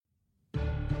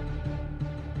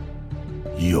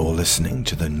You're listening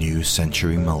to the New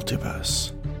Century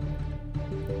Multiverse.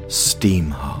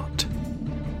 SteamHeart.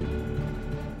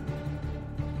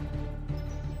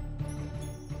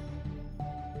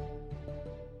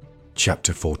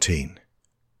 Chapter 14.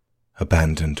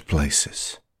 Abandoned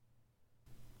Places.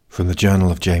 From the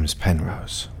Journal of James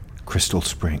Penrose, Crystal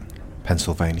Spring,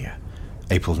 Pennsylvania,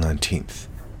 April 19th,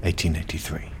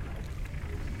 1883.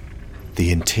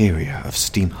 The interior of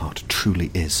SteamHeart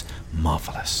truly is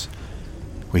marvellous.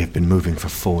 We have been moving for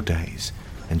 4 days,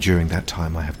 and during that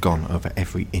time I have gone over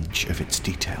every inch of its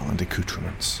detail and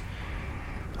accoutrements.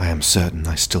 I am certain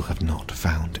I still have not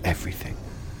found everything.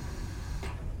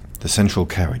 The central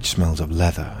carriage smells of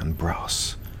leather and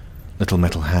brass. Little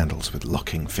metal handles with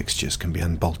locking fixtures can be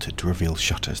unbolted to reveal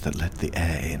shutters that let the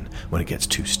air in when it gets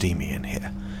too steamy in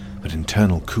here, but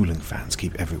internal cooling fans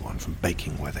keep everyone from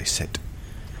baking where they sit.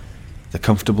 The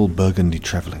comfortable burgundy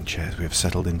travelling chairs we have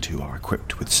settled into are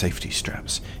equipped with safety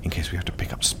straps in case we have to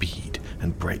pick up speed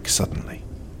and brake suddenly.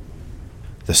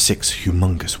 The 6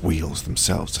 humongous wheels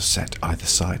themselves are set either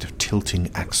side of tilting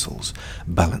axles,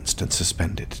 balanced and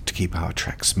suspended to keep our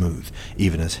track smooth,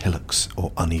 even as hillocks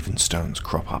or uneven stones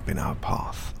crop up in our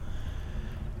path.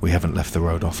 We haven't left the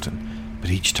road often,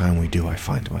 but each time we do I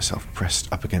find myself pressed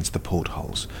up against the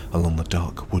portholes along the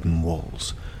dark wooden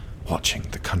walls, watching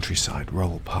the countryside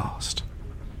roll past.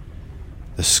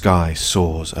 The sky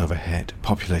soars overhead,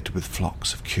 populated with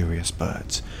flocks of curious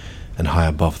birds, and high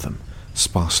above them,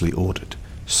 sparsely ordered,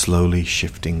 slowly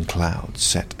shifting clouds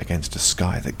set against a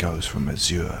sky that goes from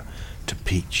azure to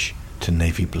peach to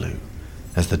navy blue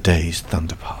as the days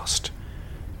thunder past.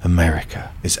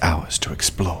 America is ours to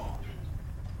explore.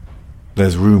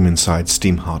 There's room inside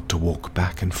SteamHeart to walk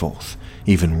back and forth,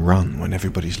 even run when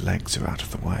everybody's legs are out of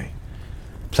the way.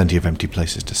 Plenty of empty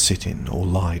places to sit in or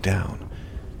lie down.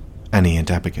 Annie and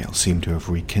Abigail seem to have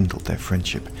rekindled their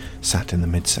friendship, sat in the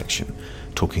midsection,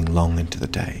 talking long into the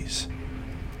days.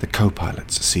 The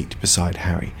co-pilot's seat beside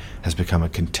Harry has become a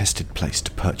contested place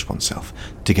to perch oneself,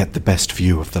 to get the best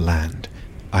view of the land.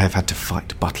 I have had to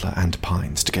fight Butler and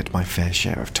Pines to get my fair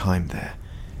share of time there.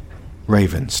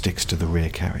 Raven sticks to the rear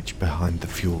carriage behind the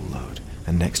fuel load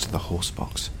and next to the horse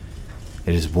box.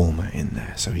 It is warmer in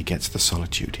there, so he gets the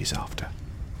solitude he's after.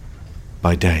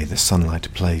 By day, the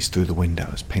sunlight plays through the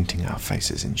windows, painting our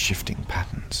faces in shifting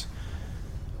patterns.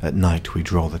 At night, we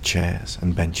draw the chairs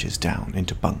and benches down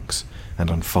into bunks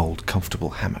and unfold comfortable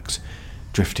hammocks,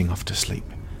 drifting off to sleep,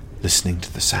 listening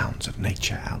to the sounds of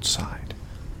nature outside.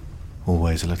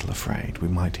 Always a little afraid we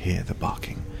might hear the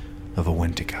barking of a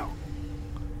wendigo.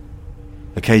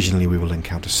 Occasionally we will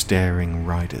encounter staring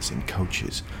riders in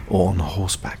coaches or on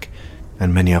horseback,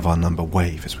 and many of our number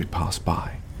wave as we pass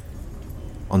by.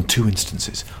 On 2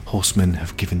 instances, horsemen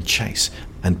have given chase,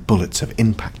 and bullets have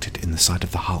impacted in the side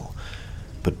of the hull,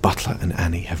 but Butler and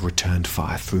Annie have returned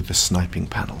fire through the sniping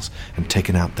panels and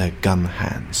taken out their gun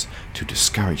hands to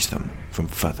discourage them from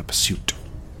further pursuit.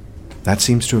 That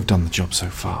seems to have done the job so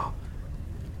far,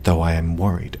 though I am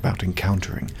worried about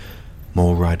encountering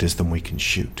more riders than we can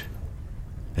shoot,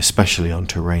 especially on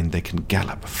terrain they can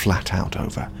gallop flat out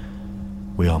over.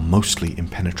 We are mostly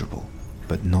impenetrable,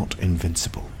 but not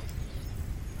invincible.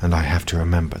 And I have to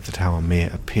remember that our mere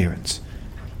appearance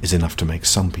is enough to make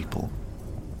some people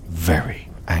very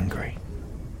angry.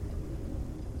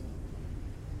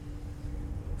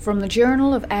 From the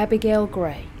Journal of Abigail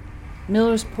Gray,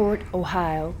 Millersport,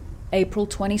 Ohio, April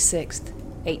 26,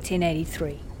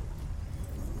 1883.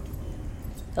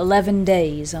 11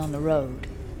 days on the road.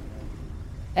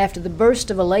 After the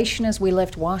burst of elation as we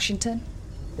left Washington,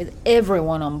 with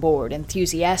everyone on board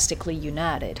enthusiastically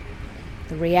united,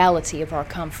 the reality of our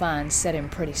confines set in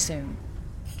pretty soon.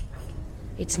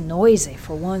 It's noisy,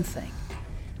 for one thing.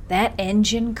 That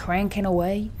engine cranking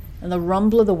away, and the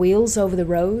rumble of the wheels over the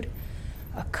road,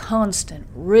 a constant,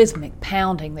 rhythmic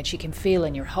pounding that you can feel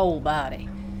in your whole body.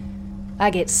 I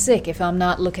get sick if I'm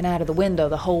not looking out of the window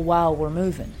the whole while we're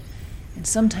moving, and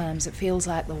sometimes it feels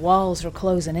like the walls are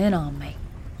closing in on me.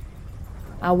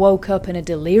 I woke up in a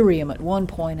delirium at one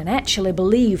point and actually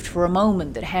believed for a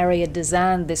moment that Harry had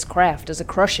designed this craft as a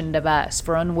crushing device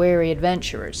for unwary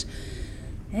adventurers,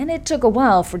 and it took a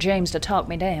while for James to talk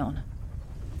me down.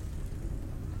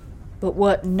 But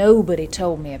what nobody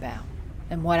told me about,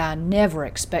 and what I never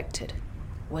expected,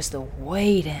 was the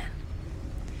wait-in.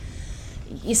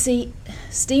 You see,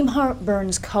 SteamHeart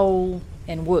burns coal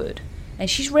and wood, and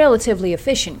she's relatively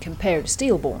efficient compared to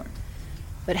Steelborn.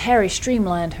 But Harry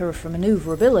streamlined her for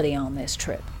maneuverability on this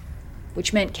trip,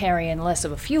 which meant carrying less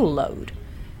of a fuel load.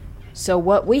 So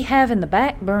what we have in the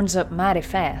back burns up mighty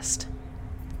fast.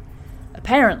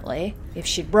 Apparently, If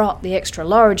she'd brought the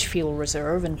extra-large fuel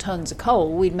reserve and tons of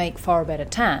coal, we'd make far better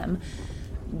time,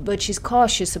 but she's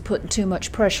cautious of putting too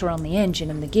much pressure on the engine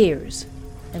and the gears,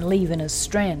 and leaving us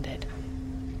stranded.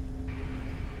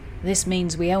 This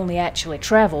means we only actually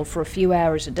travel for a few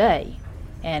hours a day,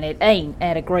 and it ain't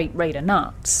at a great rate of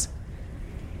knots.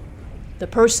 The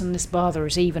person this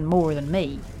bothers even more than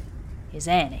me is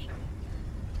Annie.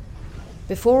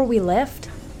 Before we left,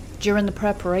 during the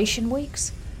preparation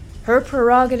weeks, her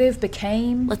prerogative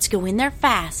became, let's go in there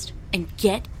fast and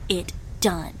get it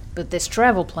done. But this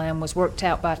travel plan was worked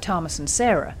out by Thomas and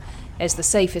Sarah as the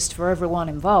safest for everyone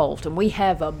involved, and we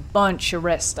have a bunch of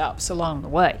rest stops along the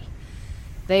way.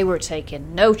 They were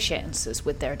taking no chances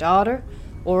with their daughter,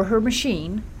 or her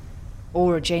machine,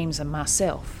 or James and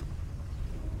myself.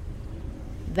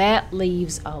 That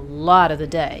leaves a lot of the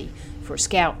day for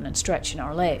scouting and stretching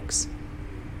our legs.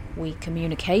 We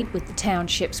communicate with the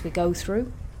townships we go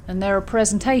through, and there are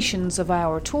presentations of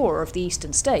our tour of the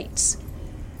eastern states.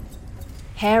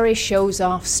 Harry shows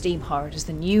off SteamHeart as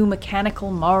the new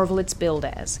mechanical marvel it's billed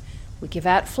as. We give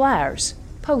out flyers,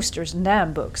 posters, and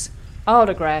dime books,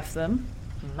 autograph them,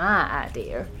 my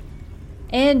idea,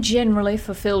 and generally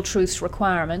fulfill Truth's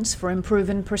requirements for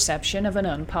improving perception of an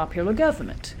unpopular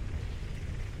government.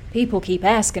 People keep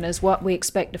asking us what we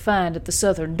expect to find at the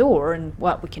southern door and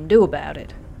what we can do about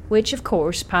it, which of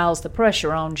course piles the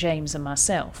pressure on James and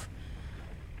myself.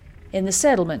 In the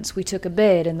settlements, we took a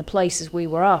bed in the places we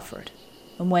were offered,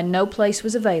 and when no place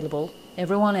was available,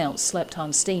 everyone else slept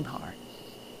on SteamHeart.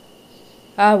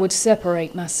 I would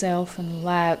separate myself and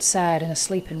lie outside in a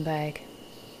sleeping bag,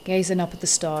 gazing up at the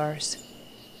stars,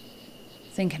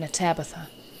 thinking of Tabitha,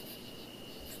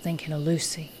 thinking of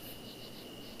Lucy.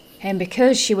 And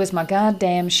because she was my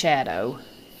goddamn shadow,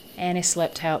 Annie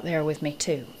slept out there with me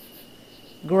too,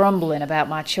 grumbling about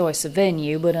my choice of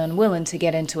venue, but unwilling to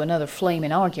get into another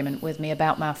flaming argument with me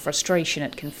about my frustration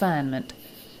at confinement.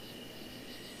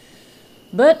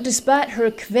 But despite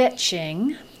her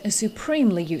kvetching, a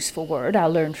supremely useful word I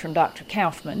learned from Dr.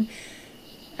 Kaufman,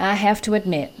 I have to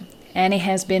admit, Annie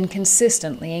has been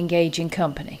consistently engaging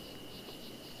company.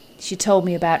 She told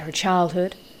me about her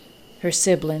childhood, her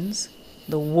siblings,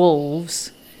 the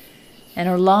wolves, and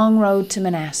her long road to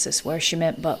Manassas where she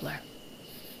met Butler.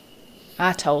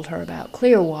 I told her about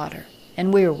Clearwater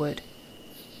and Weirwood,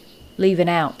 leaving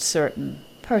out certain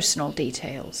personal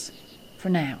details for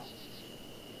now.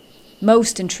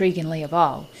 Most intriguingly of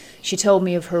all, she told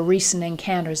me of her recent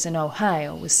encounters in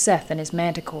Ohio with Seth and his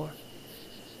manticore.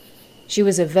 She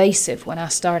was evasive when I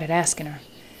started asking her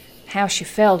how she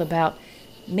felt about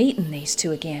meeting these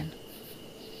two again.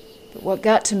 But what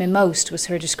got to me most was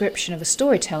her description of a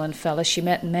storytelling fella she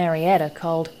met in Marietta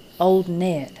called Old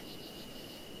Ned.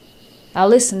 I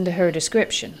listened to her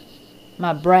description,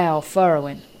 my brow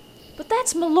furrowing. "But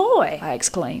that's Malloy," I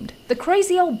exclaimed. "The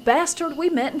crazy old bastard we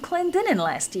met in Clendenin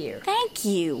last year." Thank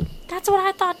you. That's what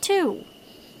I thought too.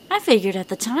 I figured at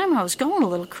the time I was going a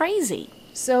little crazy.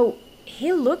 So,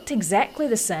 he looked exactly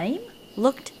the same?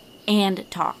 Looked and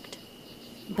talked.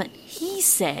 But he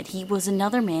said he was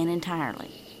another man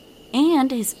entirely.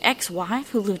 And his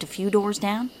ex-wife, who lived a few doors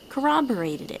down,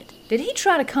 corroborated it. Did he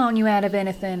try to con you out of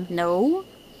anything? No.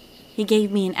 He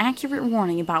gave me an accurate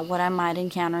warning about what I might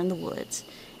encounter in the woods,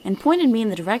 and pointed me in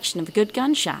the direction of a good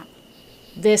gun shop.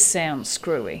 This sounds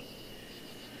screwy.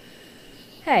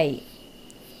 Hey,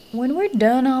 when we're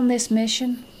done on this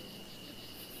mission,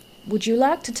 would you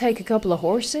like to take a couple of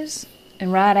horses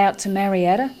and ride out to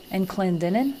Marietta and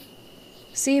Clendenin?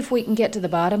 See if we can get to the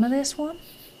bottom of this one?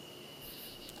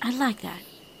 I'd like that.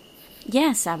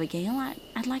 Yes, Abigail,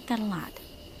 I'd like that a lot.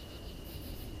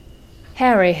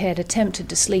 Harry had attempted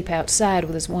to sleep outside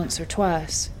with us once or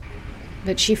twice,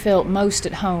 but she felt most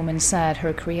at home inside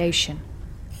her creation,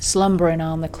 slumbering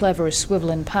on the clever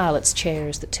swiveling pilot's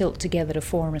chairs that tilt together to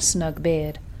form a snug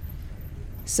bed.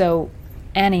 So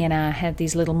Annie and I had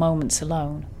these little moments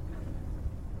alone.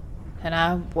 And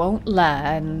I won't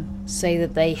lie and say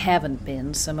that they haven't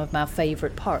been some of my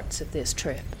favorite parts of this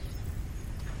trip.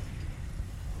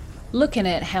 Looking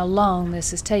at how long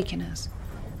this has taken us,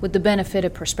 with the benefit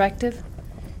of perspective,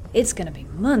 it's going to be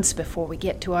months before we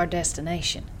get to our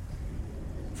destination.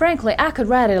 Frankly, I could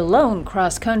ride it alone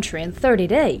cross-country in 30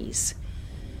 days.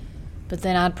 But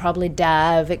then I'd probably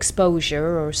die of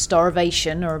exposure or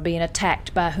starvation or being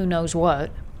attacked by who knows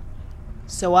what.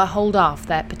 So I hold off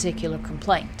that particular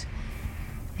complaint.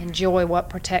 Enjoy what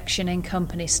protection and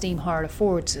company SteamHeart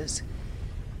affords us,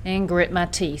 and grit my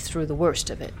teeth through the worst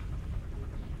of it.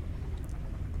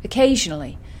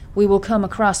 Occasionally, we will come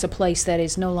across a place that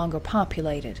is no longer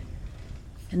populated,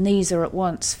 and these are at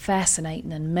once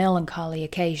fascinating and melancholy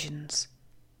occasions.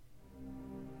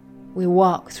 We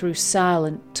walk through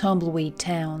silent, tumbleweed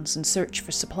towns and search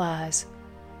for supplies.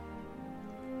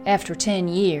 After 10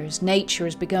 years, nature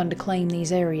has begun to claim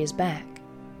these areas back.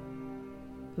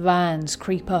 Vines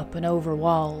creep up and over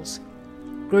walls.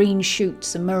 Green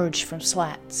shoots emerge from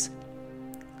slats.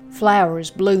 Flowers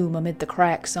bloom amid the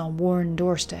cracks on worn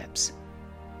doorsteps.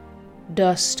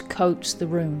 Dust coats the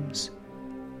rooms.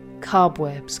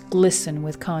 Cobwebs glisten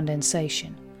with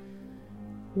condensation.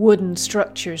 Wooden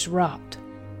structures rot,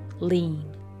 lean,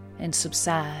 and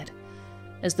subside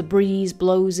as the breeze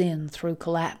blows in through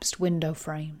collapsed window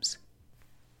frames.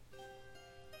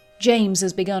 James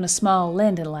has begun a small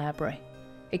lending library,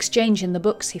 exchanging the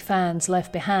books he finds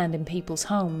left behind in people's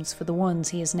homes for the ones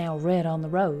he has now read on the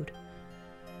road.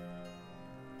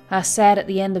 I sat at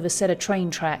the end of a set of train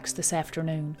tracks this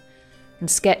afternoon and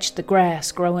sketched the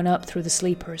grass growing up through the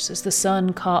sleepers as the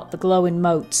sun caught the glowing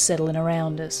motes settling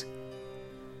around us.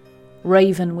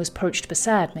 Raven was perched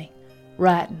beside me,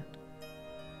 writing.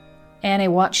 Annie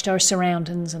watched our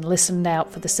surroundings and listened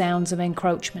out for the sounds of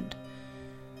encroachment,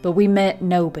 but we met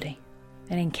nobody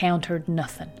and encountered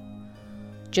nothing.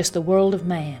 Just the world of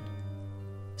man,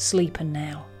 sleeping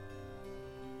now.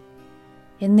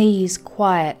 In these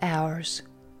quiet hours,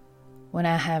 when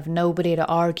I have nobody to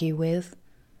argue with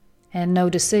and no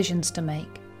decisions to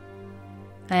make,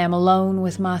 I am alone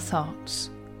with my thoughts,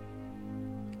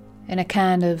 and a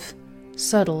kind of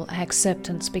subtle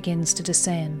acceptance begins to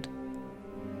descend.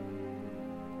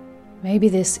 Maybe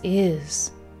this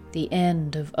is the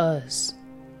end of us.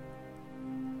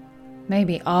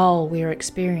 Maybe all we're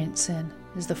experiencing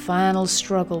is the final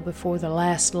struggle before the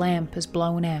last lamp is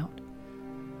blown out,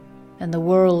 and the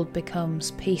world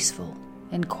becomes peaceful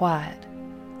and quiet,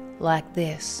 like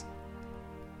this,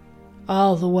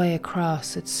 all the way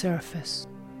across its surface.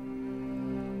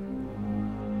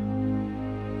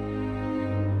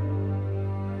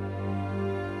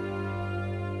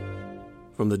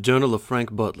 From the Journal of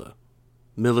Frank Butler,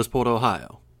 Millersport,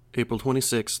 Ohio, April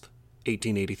 26,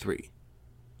 1883.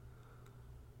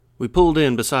 We pulled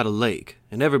in beside a lake,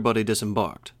 and everybody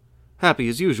disembarked, happy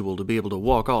as usual to be able to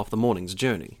walk off the morning's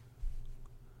journey.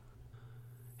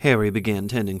 Harry began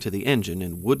tending to the engine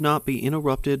and would not be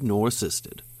interrupted nor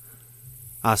assisted.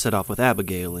 I set off with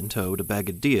Abigail in tow to bag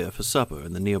a deer for supper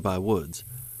in the nearby woods,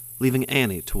 leaving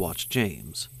Annie to watch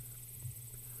James.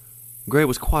 Gray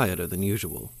was quieter than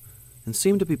usual, and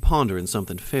seemed to be pondering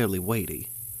something fairly weighty.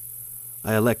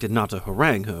 I elected not to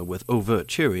harangue her with overt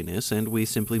cheeriness, and we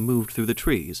simply moved through the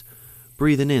trees,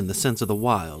 breathing in the sense of the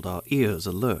wild, our ears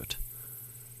alert.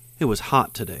 It was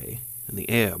hot today, and the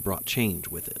air brought change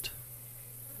with it.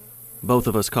 Both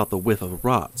of us caught the whiff of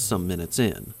rot some minutes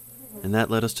in, and that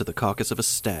led us to the carcass of a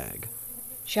stag.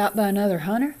 Shot by another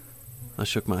hunter? I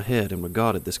shook my head and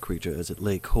regarded this creature as it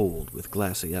lay cold with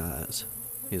glassy eyes.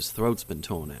 His throat's been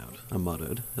torn out, I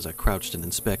muttered, as I crouched and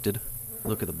inspected.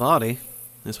 Look at the body.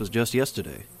 This was just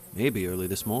yesterday, maybe early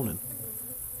this morning.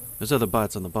 There's other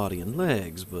bites on the body and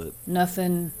legs, but...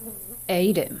 Nothing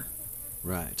ate him.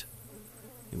 Right.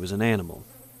 It was an animal,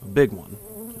 a big one,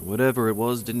 and whatever it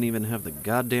was didn't even have the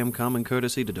goddamn common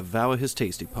courtesy to devour his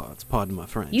tasty parts, pardon my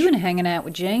French. You've been hanging out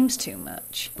with James too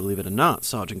much. Believe it or not,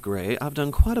 Sergeant Gray, I've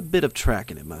done quite a bit of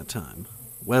tracking in my time,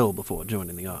 well before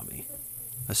joining the Army.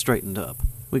 I straightened up.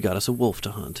 We got us a wolf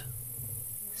to hunt.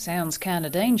 Sounds kinda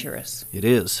dangerous. It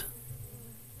is.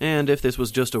 And if this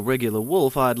was just a regular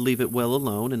wolf, I'd leave it well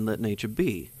alone and let nature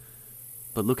be.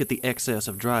 But look at the excess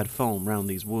of dried foam round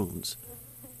these wounds.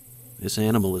 This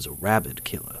animal is a rabid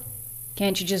killer.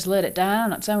 Can't you just let it die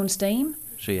on its own steam?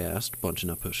 She asked, bunching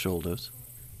up her shoulders.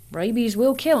 Rabies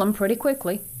will kill him pretty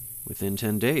quickly. Within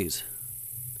 10 days.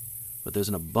 But there's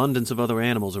an abundance of other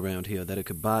animals around here that it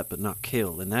could bite but not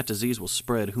kill, and that disease will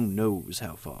spread who knows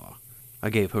how far. I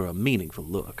gave her a meaningful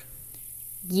look.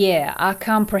 Yeah, I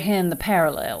comprehend the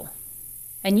parallel.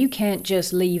 And you can't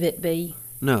just leave it be.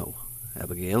 No,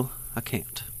 Abigail, I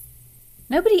can't.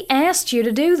 Nobody asked you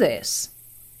to do this.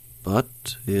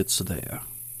 But it's there.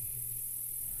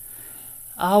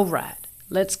 All right,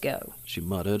 let's go, She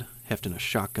muttered, hefting a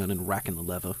shotgun and racking the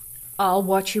lever. I'll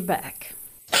watch your back.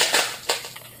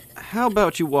 How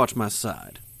about you watch my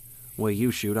side? Where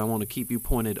you shoot, I want to keep you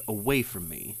pointed away from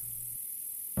me.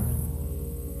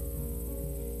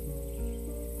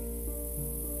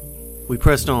 We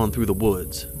pressed on through the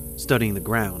woods, studying the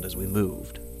ground as we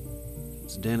moved.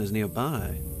 Its den is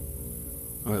nearby.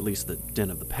 Or at least the den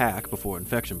of the pack before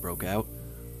infection broke out.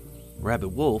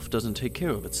 Rabid wolf doesn't take care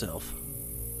of itself.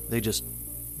 They just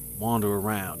wander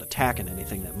around, attacking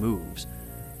anything that moves,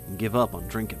 and give up on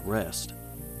drink and rest.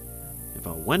 If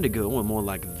our Wendigo were more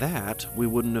like that, we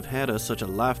wouldn't have had such a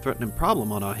life-threatening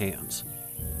problem on our hands.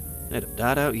 They'd have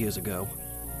died out years ago.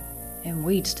 And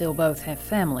we'd still both have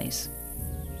families.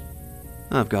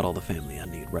 I've got all the family I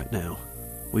need right now.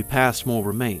 We passed more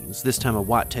remains, this time a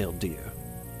white-tailed deer,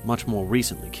 much more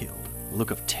recently killed, a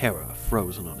look of terror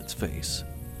frozen on its face.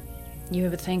 You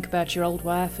ever think about your old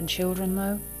wife and children,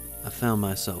 though? I found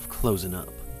myself closing up.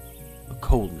 A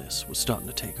coldness was starting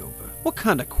to take over. What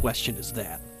kind of question is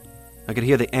that? I could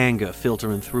hear the anger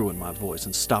filtering through in my voice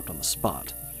and stopped on the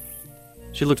spot.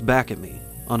 She looked back at me,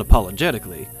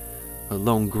 unapologetically, her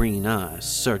long green eyes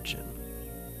searching.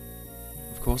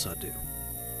 Of course I do.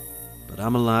 But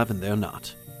I'm alive and they're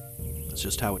not. That's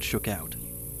just how it shook out.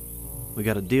 We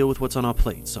gotta deal with what's on our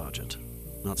plate, Sergeant.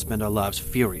 Not spend our lives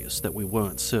furious that we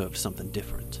weren't served something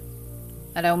different.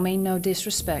 I don't mean no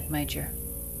disrespect, Major.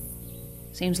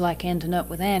 Seems like ending up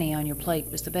with Annie on your plate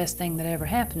was the best thing that ever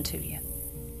happened to you.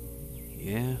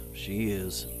 Yeah, she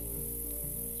is.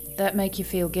 That make you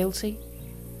feel guilty?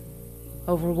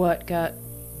 Over what got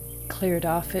cleared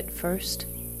off at first?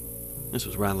 This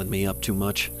was riling me up too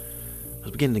much. I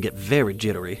was beginning to get very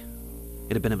jittery.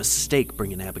 It had been a mistake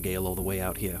bringing Abigail all the way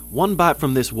out here. One bite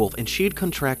from this wolf, and she'd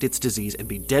contract its disease and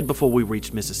be dead before we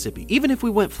reached Mississippi, even if we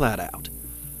went flat out.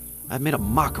 I'd made a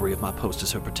mockery of my post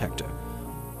as her protector.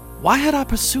 Why had I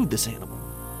pursued this animal?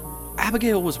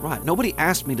 Abigail was right. Nobody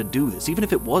asked me to do this, even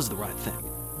if it was the right thing.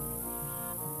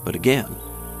 But again,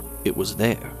 it was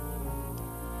there.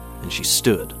 And she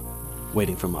stood,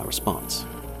 waiting for my response.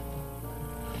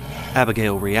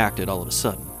 Abigail reacted all of a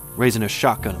sudden, raising her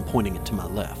shotgun and pointing it to my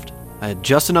left. I had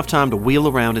just enough time to wheel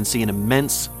around and see an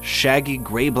immense, shaggy,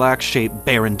 gray-black shape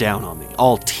bearing down on me,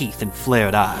 all teeth and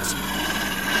flared eyes.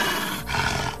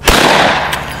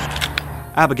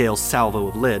 Abigail's salvo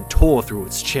of lead tore through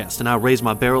its chest, and I raised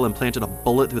my barrel and planted a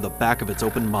bullet through the back of its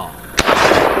open maw,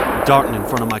 darting in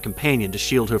front of my companion to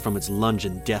shield her from its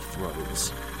lunging death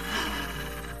throes.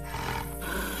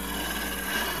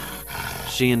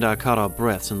 She and I caught our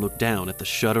breaths and looked down at the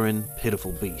shuddering,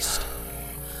 pitiful beast.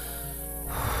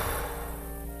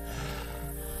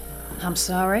 I'm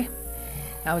sorry.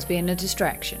 I was being a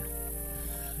distraction.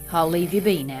 I'll leave you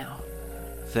be now.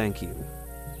 Thank you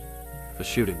for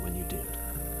shooting when you did,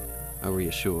 I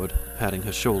reassured, patting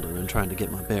her shoulder and trying to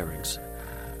get my bearings.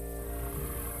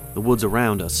 The woods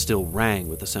around us still rang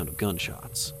with the sound of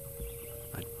gunshots.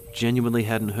 I genuinely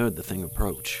hadn't heard the thing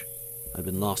approach. I'd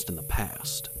been lost in the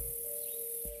past.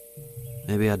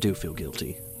 Maybe I do feel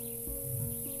guilty.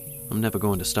 I'm never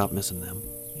going to stop missing them.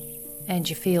 And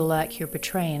you feel like you're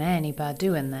betraying Annie by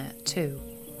doing that, too.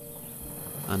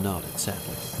 I nodded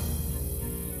sadly.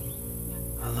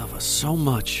 I love her so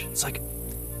much. It's like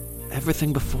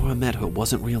everything before I met her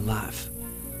wasn't real life.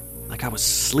 Like I was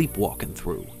sleepwalking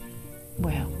through.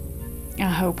 Well, I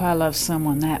hope I love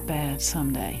someone that bad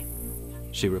someday,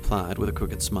 she replied with a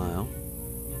crooked smile.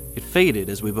 It faded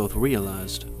as we both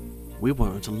realized we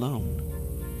weren't alone.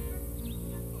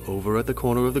 Over at the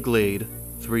corner of the glade,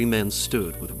 3 men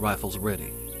stood with rifles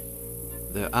ready.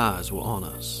 Their eyes were on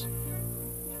us.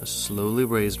 I slowly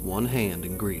raised one hand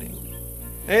in greeting.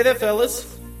 Hey there,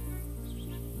 fellas.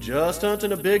 Just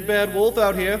hunting a big bad wolf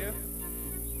out here.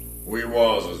 We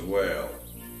was as well.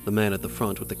 The man at the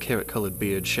front with the carrot-colored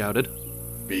beard shouted.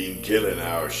 Been killing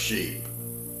our sheep.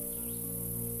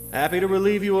 Happy to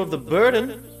relieve you of the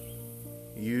burden.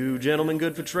 You gentlemen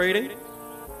good for trading?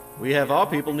 We have our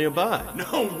people nearby.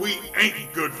 No, we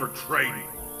ain't good for trading,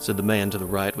 said the man to the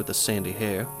right with the sandy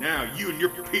hair. Now you and your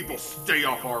people stay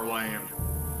off our land.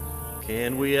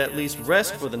 Can we at least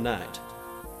rest for the night?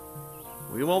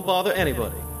 We won't bother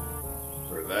anybody.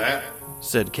 For that?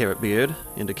 Said Carrotbeard,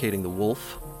 indicating the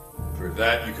wolf. For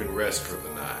that you can rest for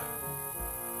the night.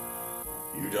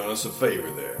 You done us a favor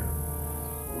there.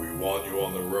 We want you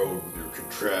on the road with your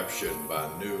contraption by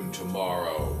noon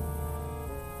tomorrow.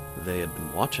 They had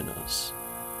been watching us.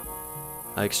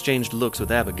 I exchanged looks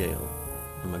with Abigail,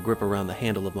 and my grip around the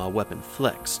handle of my weapon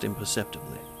flexed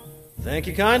imperceptibly. Thank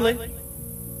you kindly.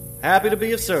 Happy to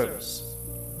be of service.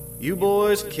 You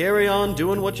boys carry on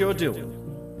doing what you're doing.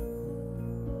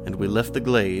 And we left the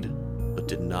glade, but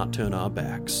did not turn our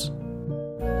backs.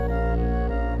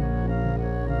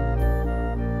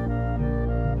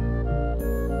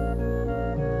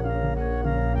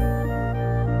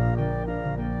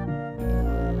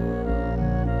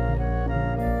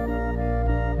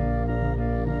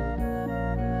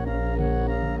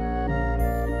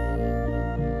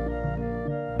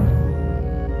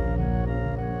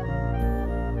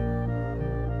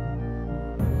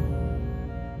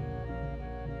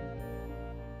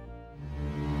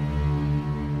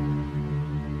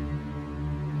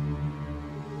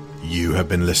 You have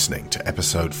been listening to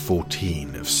episode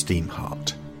 14 of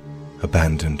SteamHeart,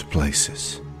 Abandoned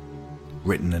Places,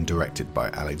 written and directed by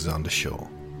Alexander Shaw.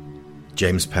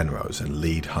 James Penrose and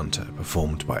Lead Hunter,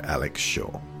 performed by Alex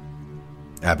Shaw.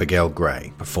 Abigail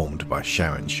Gray, performed by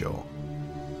Sharon Shaw.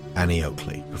 Annie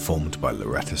Oakley, performed by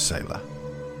Loretta Saylor.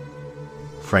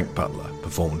 Frank Butler,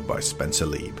 performed by Spencer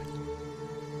Lieb.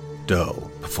 Durl,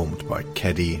 performed by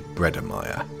Keddy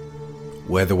Bredermeyer.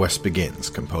 Where the West Begins,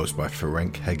 composed by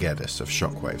Ferenc Hegedus of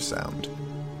Shockwave Sound.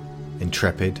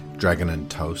 Intrepid, Dragon and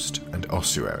Toast, and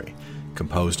Ossuary,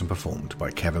 composed and performed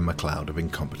by Kevin MacLeod of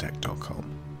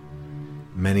Incompetech.com.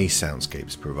 Many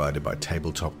soundscapes provided by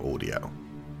Tabletop Audio.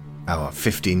 Our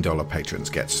 $15 patrons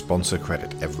get sponsor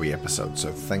credit every episode,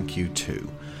 so thank you to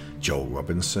Joel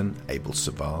Robinson, Abel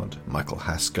Savard, Michael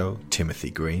Haskell,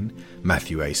 Timothy Green,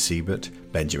 Matthew A. Siebert,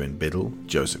 Benjamin Biddle,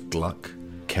 Joseph Gluck,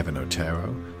 Kevin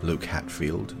Otero, Luke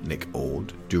Hatfield, Nick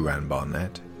Ord, Duran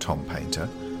Barnett, Tom Painter,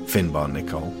 Finbar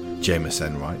Nicol, Jameis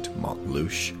Enright, Mark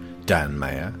Lush, Dan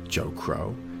Mayer, Joe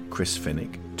Crow, Chris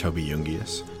Finnick, Toby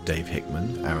Jungius, Dave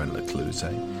Hickman, Aaron Lecluse,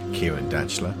 Kieran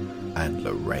Datchler, and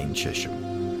Lorraine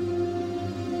Chisholm.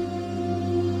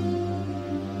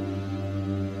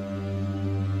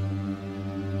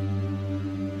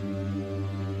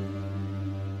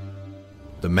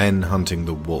 The men hunting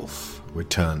the wolf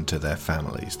returned to their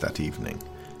families that evening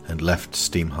and left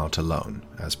SteamHeart alone,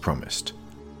 as promised.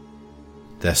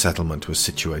 Their settlement was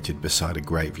situated beside a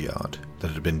graveyard that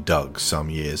had been dug some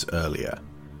years earlier.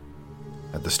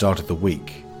 At the start of the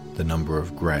week, the number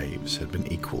of graves had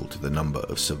been equal to the number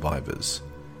of survivors.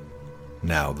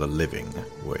 Now the living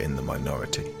were in the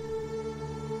minority.